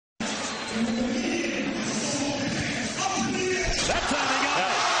That time he got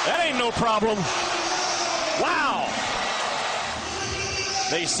it. That ain't no problem. Wow.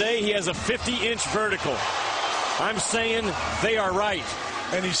 They say he has a 50-inch vertical. I'm saying they are right.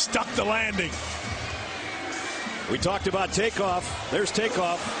 And he stuck the landing. We talked about takeoff. There's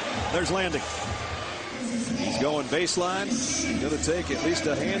takeoff. There's landing. He's going baseline. Going to take at least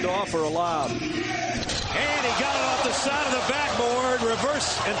a handoff or a lob. And he got it off the side of the backboard,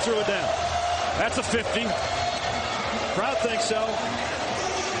 reverse, and threw it down. That's a 50. Crowd thinks so.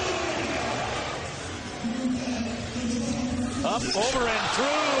 Up, over, and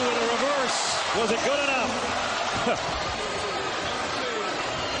through with a reverse. Was it good enough?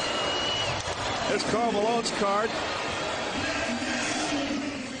 There's Karl Malone's card.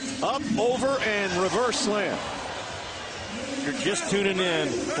 Up, over, and reverse slam. You're just tuning in.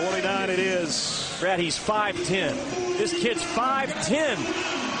 49 it is. Brad, he's 5'10". This kid's 5'10"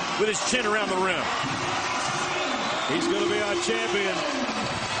 with his chin around the rim. He's going to be our champion.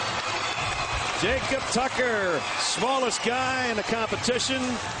 Jacob Tucker, smallest guy in the competition,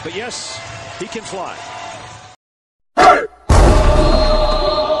 but yes, he can fly.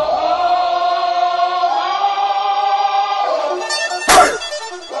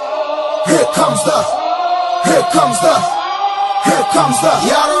 Here comes the,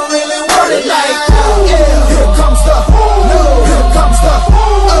 y'all don't really want it like that. Here comes the, here comes the,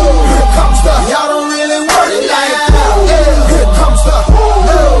 here comes the, y'all don't really want it like that. Here comes the,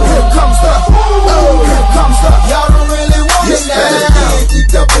 here comes the, here comes the, y'all don't really want it like that.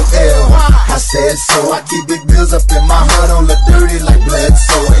 E-double-L, I said so, I keep big bills up in my heart on the dirty like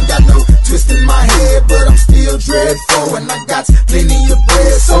Bledsoe. Ain't got no twist in my head, but I'm still dreadful. And I got plenty of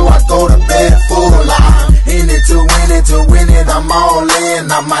bread, so I go to bed full. I'm in it to win it, I'm all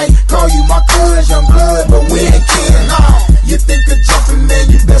in. I might call you my cuz, young blood, but we ain't kin. You think of jumping, man,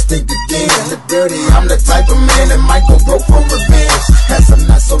 you best think again. The dirty, I'm the type of man that might go broke for revenge. Had some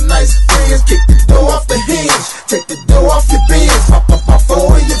not so nice friends, kick the door off the hinge, take the door off your bins, pop up off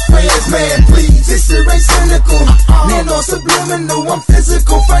all of your friends, man, please. This shit ain't cynical, nano subliminal, I'm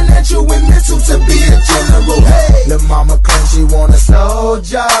physical, financial, and mental to be a general. Hey, lil' mama claims she want a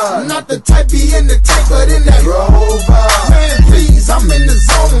soldier, not the type be in the tank, but in that Rover. Man, please, I'm in the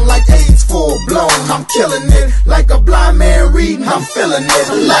zone like AIDS full blown. I'm killing it like a blind man reading. I'm feeling it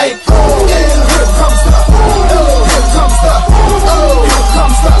like, oh, yeah. Here comes the, here comes the, here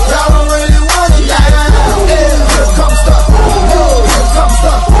comes the. Y'all don't really want it like that. Here comes the, here comes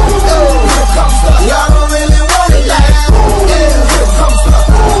the, here comes the. Y'all don't really want it like that. Here comes the,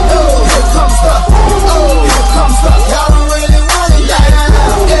 here comes the, here comes the. Y'all don't really want it like that.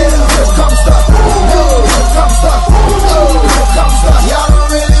 Here comes the, here comes the, here comes the. Y'all don't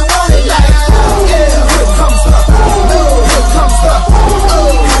really want it like that. Here comes the, here comes the,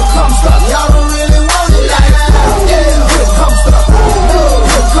 here comes the. Y'all don't really want it like that. Here comes the,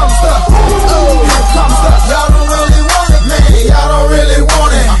 here comes the, here comes the. Y'all don't really want it, man. Y'all don't really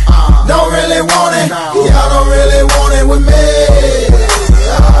want it. Don't really want it. Y'all don't really want it with me.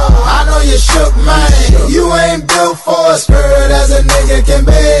 I know you shook, man. You ain't built for a skirt as a nigga can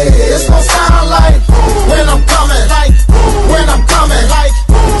be. It's gon' sound like when I'm coming, like when I'm coming, like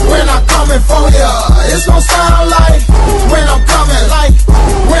when I'm coming for ya. It's gon' sound like when I'm coming, like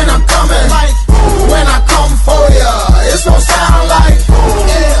when I'm coming, like when I come for ya. It's gon' sound like,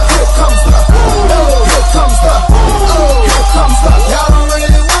 yeah, here comes the, here comes the, here comes the. Y'all don't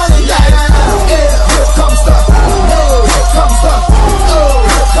really want it like that. Yeah, here comes the, here comes the,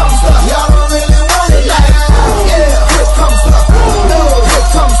 here comes the. Y'all don't really want it like that. Yeah, here comes the, here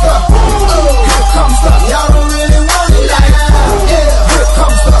comes the, here comes the. Y'all don't really want it like that. Yeah, here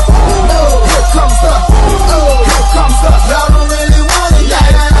comes the, here comes the, here comes the. Y'all don't really want it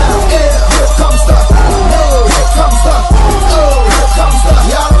like that. Yeah, here comes the, here comes the, here comes the.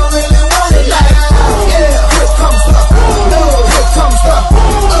 Y'all don't really want it like that. Yeah, here comes the, here comes the,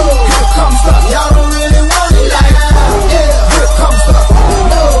 here comes the. Y'all don't really want it like that. Yeah, here comes the,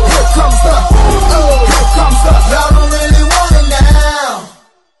 here comes the, here comes the. Y'all don't really want it now.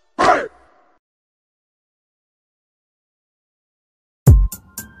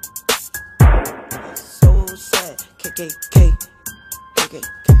 So sad, KKK.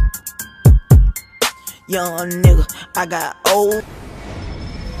 Young nigga, I got old.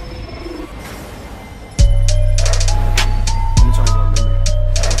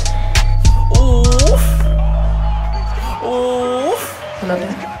 Oof. Oof.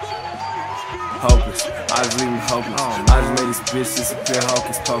 Hopeless, I was leaving hopeless. I just made this bitch disappear,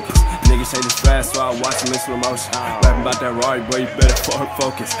 hocus pocus. Niggas say this fast, so I watch them in slow motion. Rapping about that Rari, boy, you better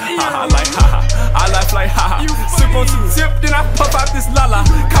focus. Haha, like haha, I laugh like haha. Sip on some tip, then I puff out this lala.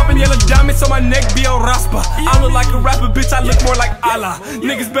 Copping yellow diamond. Diamonds on my neck, be on raspa. I look like a rapper, bitch, I look more like Allah.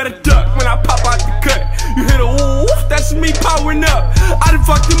 Niggas better duck when I pop out the cut. You hear the woof, that's me powering up. I done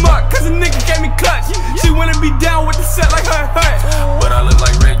fucked him up, cause a nigga gave me clutch. She wanna be down with the set like her. But I look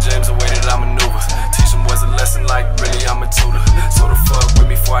like Rick James, the way that I maneuver. Teach them boys a lesson like really I'm a tutor. So the fuck with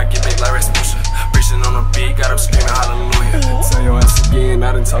me before I get big like Rasmussen. Preaching on the beat, got them screaming hallelujah. Tell your ass again,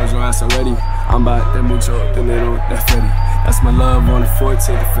 I done told your ass already. I'm about that mucho, the little, that fetty. That's my love on the 14th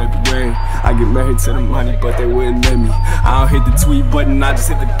of February. I get married to the money, but they wouldn't let me. I don't hit the tweet button, I just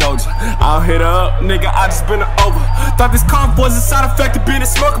hit the doja. I don't hit her up, nigga, I just been her over. Thought this cough was a side effect of being a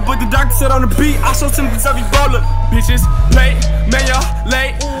smoker, but the doctor said on the beat, I show symptoms of Ebola. Bitches, late, man, y'all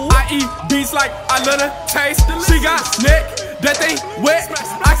late. I eat beats like I love the taste. She got neck that they wet.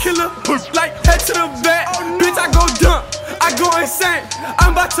 I kill her like head to the vet. Bitch, I go dump, I go insane.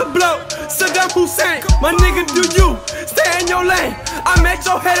 I'm about to blow Saddam Hussein. My nigga, do you stay in your lane? I'm at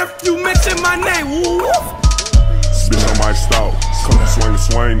your head if you mention my name. Woo. Bitch, I might stop. Come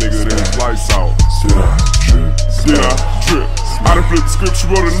swing, nigga, then it's lights out. Did I trip? Did I trip? I done flipped the script, she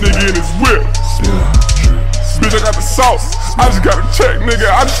wrote a nigga in his whip. Did I trip? Bitch, I got the sauce. I just got a check, nigga,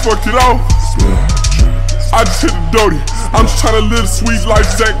 I just fucked it off. Did I trip? I just hit the doty. I'm just trying to live the sweet life,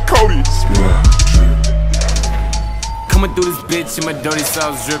 Zach Cody. Coming through this bitch and my dirty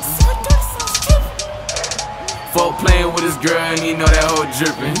sauce drippin'. Folk playing with his girl and you know that hoe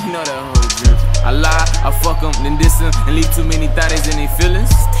drippin'. I lie, I fuck em, then diss em, and leave too many thotties in their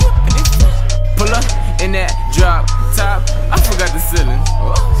feelings. Pull up in that drop top, I forgot the ceiling.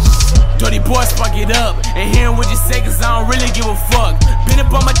 Dirty boy, spark it up, and hearing what you say, cause I don't really give a fuck. Been up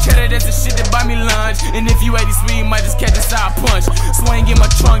on my cheddar, that's the shit that buy me lunch. And if you 80 sweet, you might just catch a side punch. Swing in my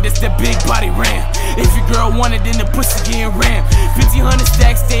trunk, that's that big body ram. If your girl wanted, then the pussy getting rammed. 1,500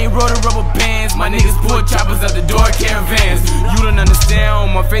 stacks, stay rolled rubber bands. My niggas pull choppers out the door, caravans. You don't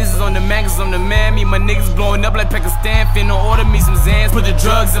understand, my face is on the man, cause I'm the man. Me, my niggas blowing up like Pakistan. Finna order me some Zans, put the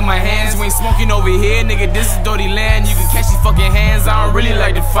drugs in my hands. You ain't smoking over here, nigga, this is dirty land. You can catch these fucking hands, I don't really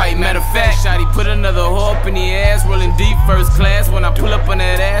like to fight. Matter of fact, shawty put another hoe up in the ass, rolling deep first class. When I pull up on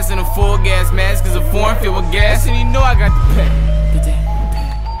that ass in a full gas mask, cause a foreign filled with gas, and you know I got the pack. Get that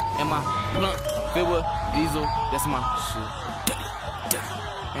pack, and my blunt filled with diesel, that's my shit.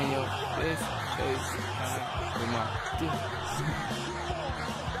 And your face with my dick.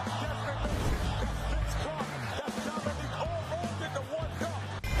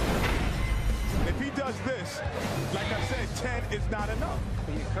 If he does this, like I said, 10 is not enough.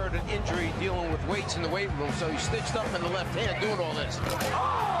 He incurred an injury dealing with weights in the weight room, so he's stitched up in the left hand doing all this. Oh,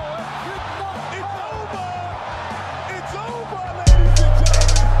 it's over, ladies and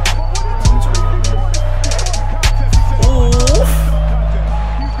gentlemen.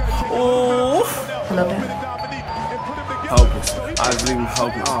 Hopeless, I just leave him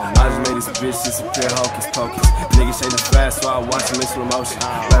hopeless. I just made this bitch disappear, hocus pocus. Niggas say this fast, so I watch him in slow motion.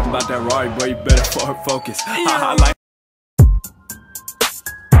 Rapping about that Rari, boy, you better focus. I like.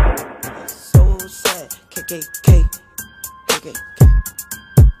 So sad, KKK.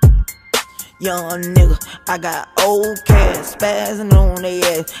 Young nigga, I got old cash, spazzing on they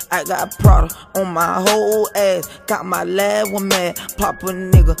ass. I got Prada on my whole ass. Got my lab one mad, pop a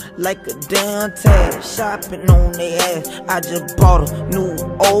nigga like a damn tag. Shopping on they ass, I just bought a new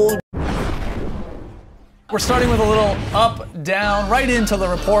old. We're starting with a little up, down, right into the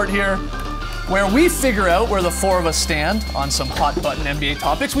report here, where we figure out where the four of us stand on some hot button NBA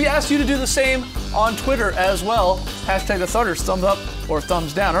topics. We asked you to do the same on Twitter as well. Hashtag the Thudders, thumbs up or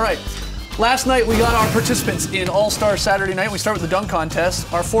thumbs down. All right. Last night, we got our participants in All-Star Saturday Night. We start with the dunk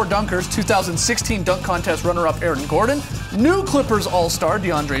contest. Our four dunkers, 2016 dunk contest runner-up Aaron Gordon, new Clippers All-Star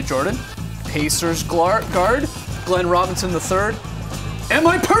DeAndre Jordan, Pacers guard Glenn Robinson III, and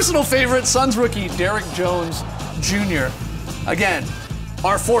my personal favorite, Suns rookie Derrick Jones Jr. Again,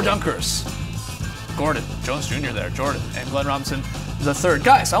 our four dunkers, Gordon, Jones Jr. there, Jordan, and Glenn Robinson III.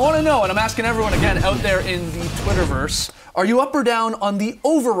 Guys, I want to know, and I'm asking everyone again out there in the Twitterverse, are you up or down on the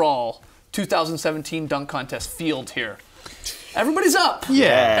overall 2017 dunk contest field here? Everybody's up.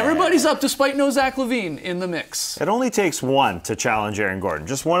 Yeah. Everybody's up despite no Zach LaVine in the mix. It only takes one to challenge Aaron Gordon.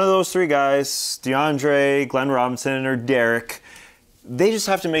 Just one of those three guys, DeAndre, Glenn Robinson, or Derrick. They just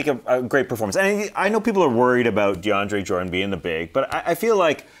have to make a great performance. And I know people are worried about DeAndre Jordan being the big, but I feel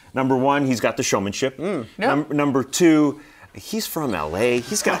like, number one, he's got the showmanship. Number two, he's from LA.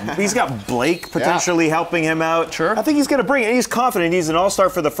 He's got Blake potentially helping him out. Sure. I think he's going to bring it. He's confident. He's an all-star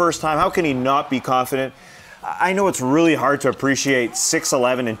for the first time. How can he not be confident? I know it's really hard to appreciate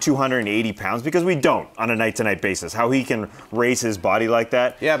 6'11" and 280 pounds because we don't on a night-to-night basis. How he can raise his body like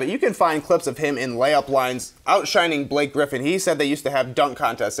that. Yeah, but you can find clips of him in layup lines outshining Blake Griffin. He said they used to have dunk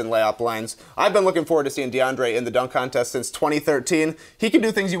contests in layup lines. I've been looking forward to seeing DeAndre in the dunk contest since 2013. He can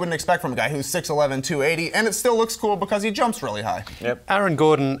do things you wouldn't expect from a guy who's 6'11", 280, and it still looks cool because he jumps really high. Yep. Aaron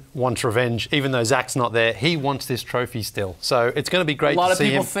Gordon wants revenge, even though Zach's not there. He wants this trophy still. So it's going to be great to see him. A lot of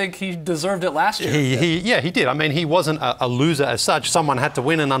people think he deserved it last year. Yeah, he did. I mean, he wasn't a loser as such. Someone had to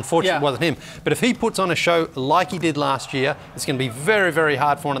win, and unfortunately it wasn't him. But if he puts on a show like he did last year, it's going to be very, very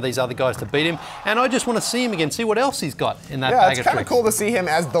hard for one of these other guys to beat him. And I just want to see him again, see what else he's got in that bag of tricks. It's kind of cool to see him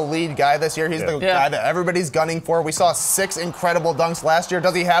as the lead guy this year. He's the guy that everybody's gunning for. We saw 6 incredible dunks last year.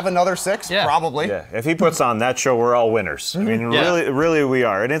 Does he have another 6? Yeah. Probably. Yeah. If he puts on that show, we're all winners. I mean, really we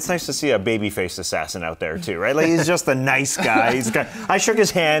are. And it's nice to see a babyface assassin out there too, right? Like, he's just a nice guy. I shook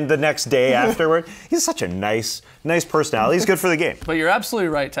his hand the next day afterward. He's such a nice personality. He's good for the game. But you're absolutely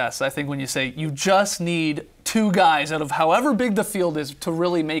right, Tess. I think when you say you just need 2 guys out of however big the field is to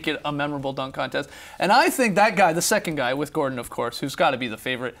really make it a memorable dunk contest. And I think that guy, the second guy with Gordon, of course, who's got to be the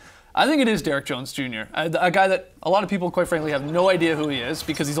favorite, I think it is Derrick Jones Jr., a guy that a lot of people, quite frankly, have no idea who he is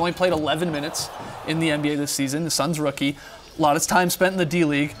because he's only played 11 minutes in the NBA this season. The Suns rookie. A lot of time spent in the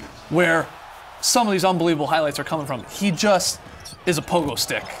D-League, where some of these unbelievable highlights are coming from. He just is a pogo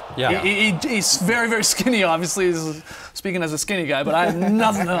stick. Yeah. He's very, very skinny, obviously, speaking as a skinny guy, but I have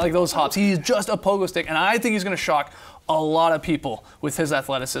nothing like those hops. He's just a pogo stick, and I think he's going to shock a lot of people with his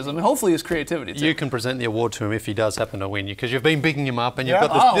athleticism and hopefully his creativity too. You can present the award to him if he does happen to win you, because you've been bigging him up and you've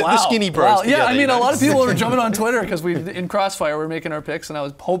got the skinny bros together. Yeah, I mean, a lot of people were jumping on Twitter because in Crossfire we're making our picks, and I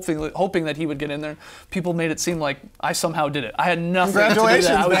was hoping that he would get in there. People made it seem like I somehow did it. I had nothing to do with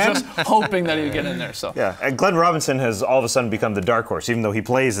that. I was just hoping that he would get in there. So yeah, and Glenn Robinson has all of a sudden become the dark horse, even though he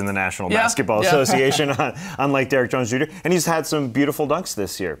plays in the National Basketball Association, unlike Derrick Jones Jr. And he's had some beautiful dunks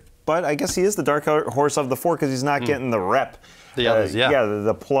this year. But I guess he is the dark horse of the 4 because he's not getting the rep. The others,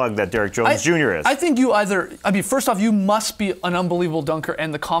 the plug that Derrick Jones Jr. is. I think first off, you must be an unbelievable dunker,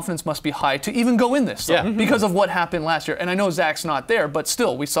 and the confidence must be high to even go in this. Because of what happened last year. And I know Zach's not there, but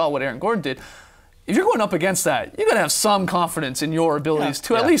still, we saw what Aaron Gordon did. If you're going up against that, you got to have some confidence in your abilities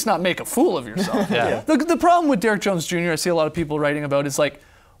to at least not make a fool of yourself. The problem with Derrick Jones Jr., I see a lot of people writing about, is like,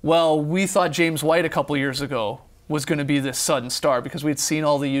 well, we thought James White a couple years ago was going to be this sudden star because we'd seen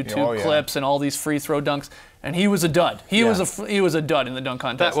all the YouTube clips and all these free throw dunks, and he was a dud. He was a dud in the dunk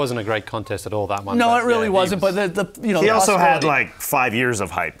contest. That wasn't a great contest at all, that one. No, it really wasn't. But he also had like 5 years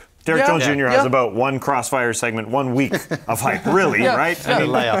of hype. Derrick Jones Jr. has about 1 Crossfire segment, 1 week of hype, really, right? I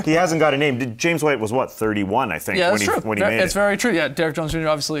mean, he hasn't got a name. James White was, 31, I think, when he made it. It's very true. Yeah, Derrick Jones Jr.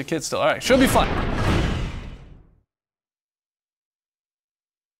 obviously a kid still. All right, should be fun.